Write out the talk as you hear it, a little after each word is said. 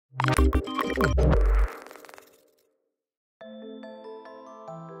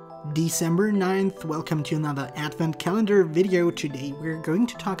December 9th, welcome to another Advent Calendar video. Today we're going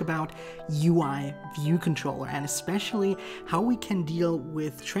to talk about UIViewController and especially how we can deal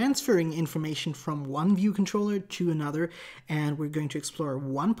with transferring information from one view controller to another. And we're going to explore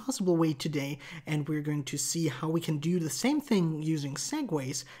one possible way today, and we're going to see how we can do the same thing using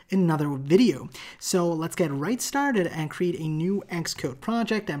segues in another video. So let's get right started and create a new Xcode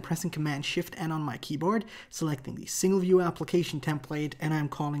project. I'm pressing Command-Shift-N on my keyboard, selecting the single view application template, and I'm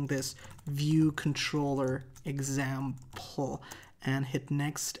calling this ViewController example, and hit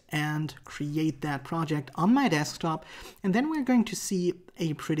next and create that project on my desktop. And then we're going to see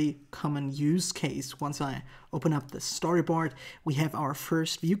a pretty common use case. Once I open up the storyboard, we have our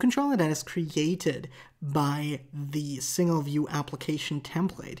first view controller that is created by the single view application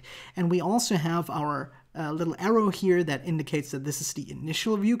template. And we also have our little arrow here that indicates that this is the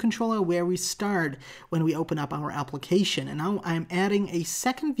initial view controller where we start when we open up our application. And now I'm adding a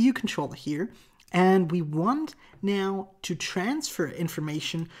second view controller here, and we want now to transfer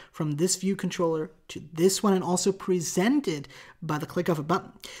information from this view controller to this one and also present it by the click of a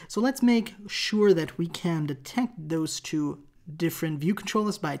button. So let's make sure that we can detect those two different view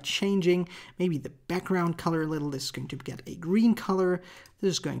controllers by changing maybe the background color a little. This is going to get a green color,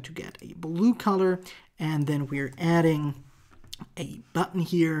 this is going to get a blue color, and then we're adding a button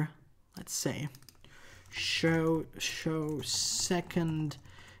here. Let's say show second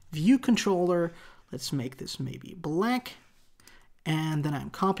view controller. Let's make this maybe black, and then I'm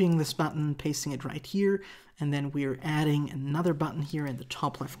copying this button, pasting it right here, and then we're adding another button here in the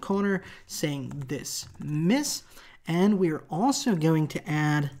top left corner saying dismiss. And we're also going to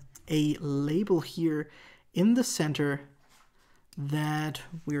add a label here in the center that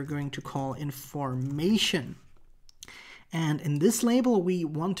we're going to call information. And in this label, we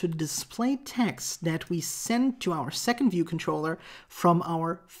want to display text that we send to our second view controller from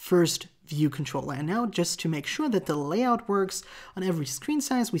our first view controller. And now, just to make sure that the layout works on every screen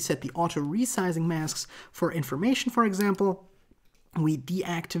size, we set the auto resizing masks for information, for example. We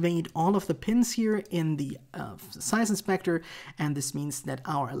deactivate all of the pins here in the size inspector, and this means that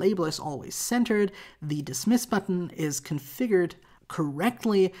our label is always centered. The dismiss button is configured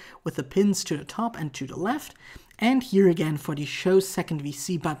correctly with the pins to the top and to the left. And here again, for the show second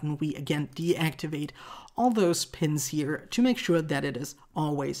VC button, we again deactivate all those pins here to make sure that it is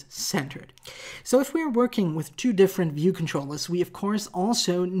always centered. So if we're working with two different view controllers, we of course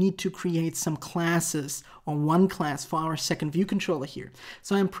also need to create some classes, or one class for our second view controller here.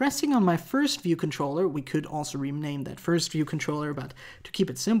 So I'm pressing on my first view controller. We could also rename that first view controller, but to keep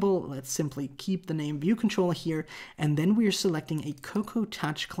it simple, let's simply keep the name view controller here. And then we're selecting a Cocoa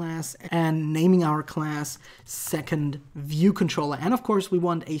Touch class and naming our class second view controller. And of course, we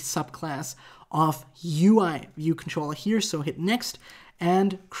want a subclass of UIViewController here, so hit next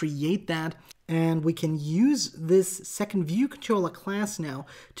and create that. And we can use this second view controller class now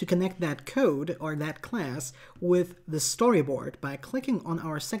to connect that code or that class with the storyboard by clicking on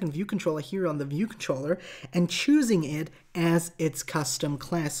our second view controller here on the view controller and choosing it as its custom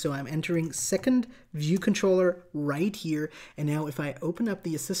class. So I'm entering second view controller right here. And now if I open up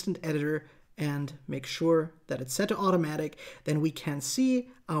the assistant editor and make sure that it's set to automatic, then we can see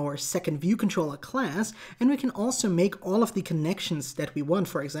our second view controller class, and we can also make all of the connections that we want,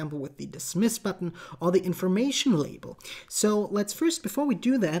 for example, with the dismiss button or the information label. So let's first, before we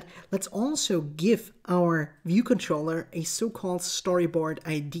do that, let's also give our view controller a so-called storyboard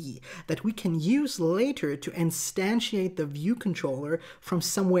ID that we can use later to instantiate the view controller from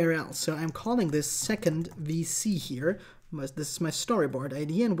somewhere else. So I'm calling this second VC here. This is my storyboard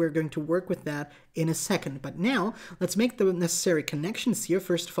ID, and we're going to work with that in a second. But now, let's make the necessary connections here.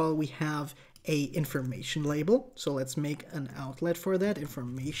 First of all, we have a information label. So let's make an outlet for that,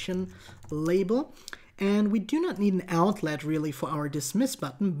 information label. And we do not need an outlet really for our dismiss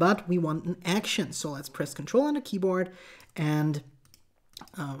button, but we want an action. So let's press Control on the keyboard and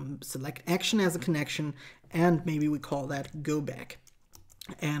select action as a connection, and maybe we call that go back.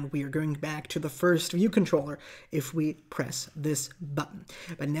 And we are going back to the first view controller if we press this button.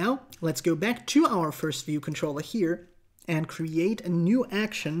 But now let's go back to our first view controller here and create a new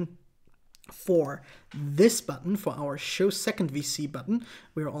action for this button, for our show second VC button.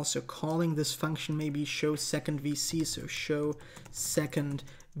 We're also calling this function maybe show second VC, so show second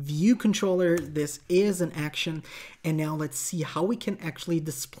view controller. This is an action, and now let's see how we can actually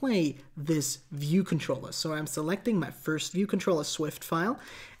display this view controller. So I'm selecting my first view controller Swift file,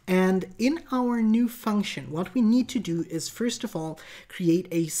 And in our new function, what we need to do is first of all create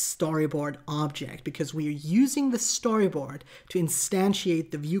a storyboard object, because we are using the storyboard to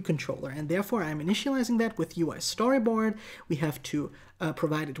instantiate the view controller, and therefore I'm initializing that with UI storyboard. We have to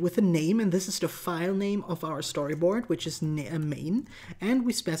provide it with a name, and this is the file name of our storyboard, which is main, and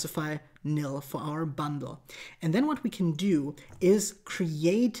we specify nil for our bundle. And then what we can do is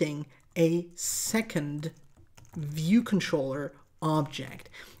creating a second view controller object.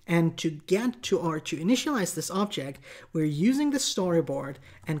 And to initialize this object, we're using the storyboard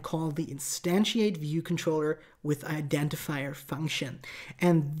and call the instantiate view controller with identifier function.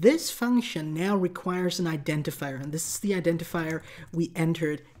 And this function now requires an identifier, and this is the identifier we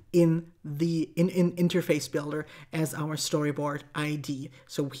entered in the interface builder as our storyboard ID.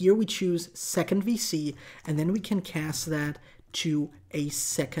 So here we choose second VC, and then we can cast that to a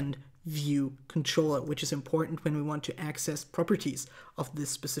second view controller, which is important when we want to access properties of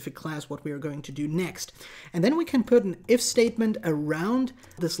this specific class, what we are going to do next. And then we can put an if statement around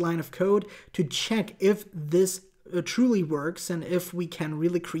this line of code to check if this truly works and if we can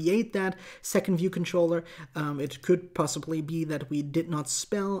really create that second view controller. It could possibly be that we did not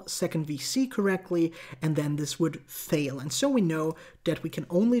spell second VC correctly, and then this would fail. And so we know that we can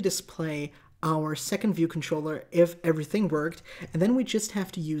only display our second view controller if everything worked, and then we just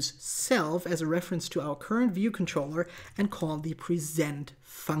have to use self as a reference to our current view controller and call the present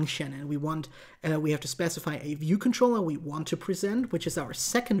function. And we have to specify a view controller we want to present, which is our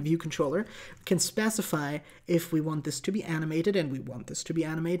second view controller. We can specify if we want this to be animated, and we want this to be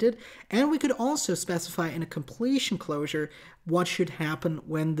animated. And we could also specify in a completion closure what should happen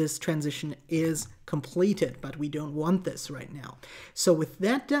when this transition is completed, but we don't want this right now. So with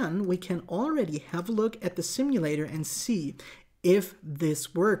that done, we can already have a look at the simulator and see if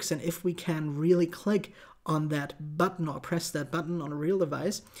this works and if we can really click on that button or press that button on a real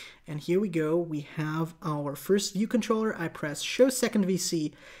device. And here we go, we have our first view controller. I press show second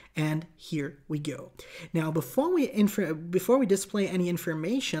VC, and here we go. Now before we display any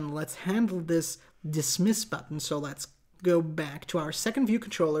information, let's handle this dismiss button. So let's go back to our second view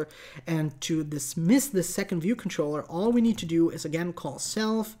controller, and to dismiss this second view controller, all we need to do is again call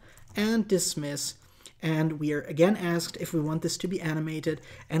self and dismiss, and we are again asked if we want this to be animated,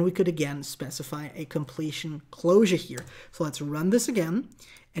 and we could again specify a completion closure here. So let's run this again,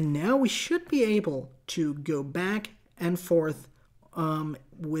 and now we should be able to go back and forth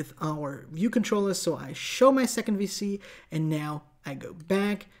with our view controller. So I show my second VC, and now I go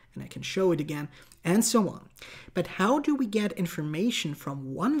back and I can show it again, and so on. But how do we get information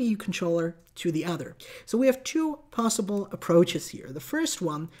from one view controller to the other? So we have two possible approaches here. The first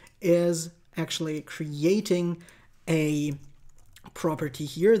one is actually creating a property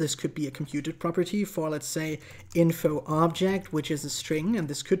here. This could be a computed property for, let's say, info object, which is a string, and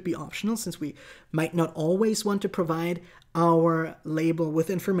this could be optional since we might not always want to provide our label with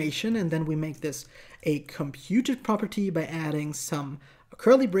information. And then we make this a computed property by adding some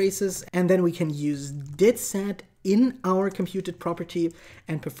curly braces, and then we can use did set in our computed property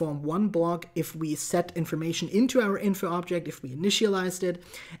and perform one block if we set information into our info object, if we initialized it.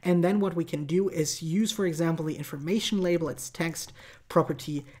 And then what we can do is use, for example, the information label, its text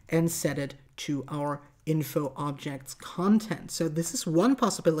property, and set it to our info object's content. So this is one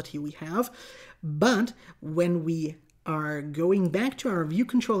possibility we have. But when we are going back to our view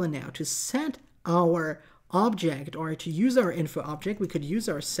controller now to set our object, or to use our info object, we could use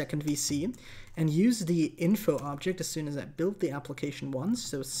our second VC and use the info object as soon as I built the application once.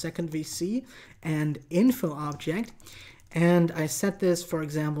 So second VC and info object, and I set this, for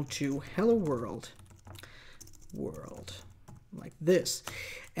example, to hello world, like this.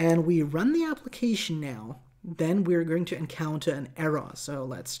 And we run the application now, then we're going to encounter an error. So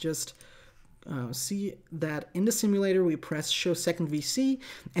let's just see that in the simulator we press show second VC,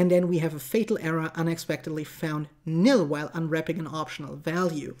 and then we have a fatal error, unexpectedly found nil while unwrapping an optional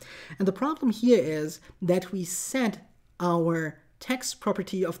value. And the problem here is that we set our text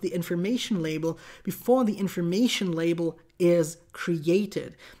property of the information label before the information label is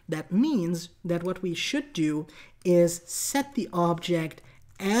created. That means that what we should do is set the object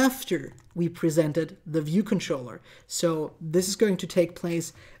after we presented the view controller. So this is going to take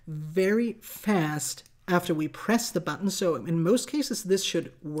place very fast after we press the button. So in most cases this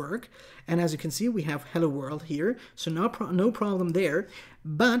should work, and as you can see we have hello world here, so no problem there.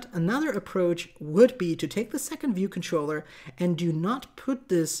 But another approach would be to take the second view controller and do not put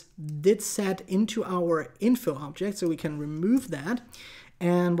this did set into our info object, so we can remove that.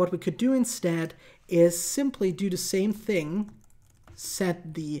 And what we could do instead is simply do the same thing,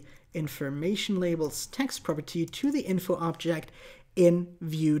 set the information label's text property to the info object in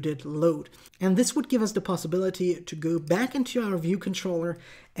View.Load. And this would give us the possibility to go back into our view controller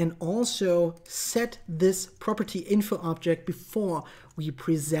and also set this property info object before we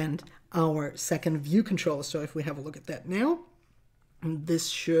present our second view controller. So if we have a look at that now, this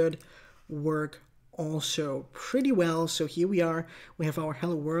should work also pretty well. So here we are, we have our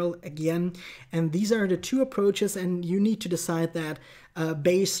hello world again, and these are the two approaches, and you need to decide that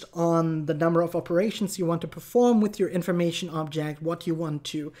based on the number of operations you want to perform with your information object, what you want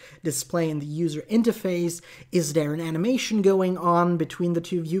to display in the user interface. Is there an animation going on between the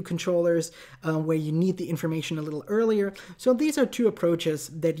two view controllers where you need the information a little earlier? So these are two approaches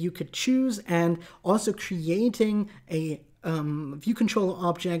that you could choose, and also creating a view controller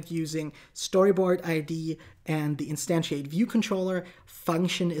object using storyboard ID and the instantiate view controller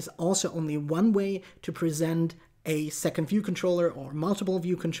function is also only one way to present a second view controller or multiple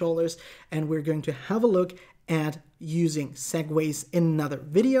view controllers, and we're going to have a look at using segues in another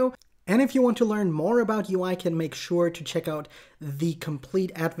video. And if you want to learn more about UIKit, make sure to check out the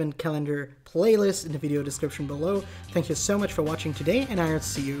complete Advent Calendar playlist in the video description below. Thank you so much for watching today, and I'll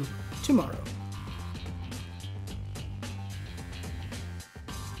see you tomorrow.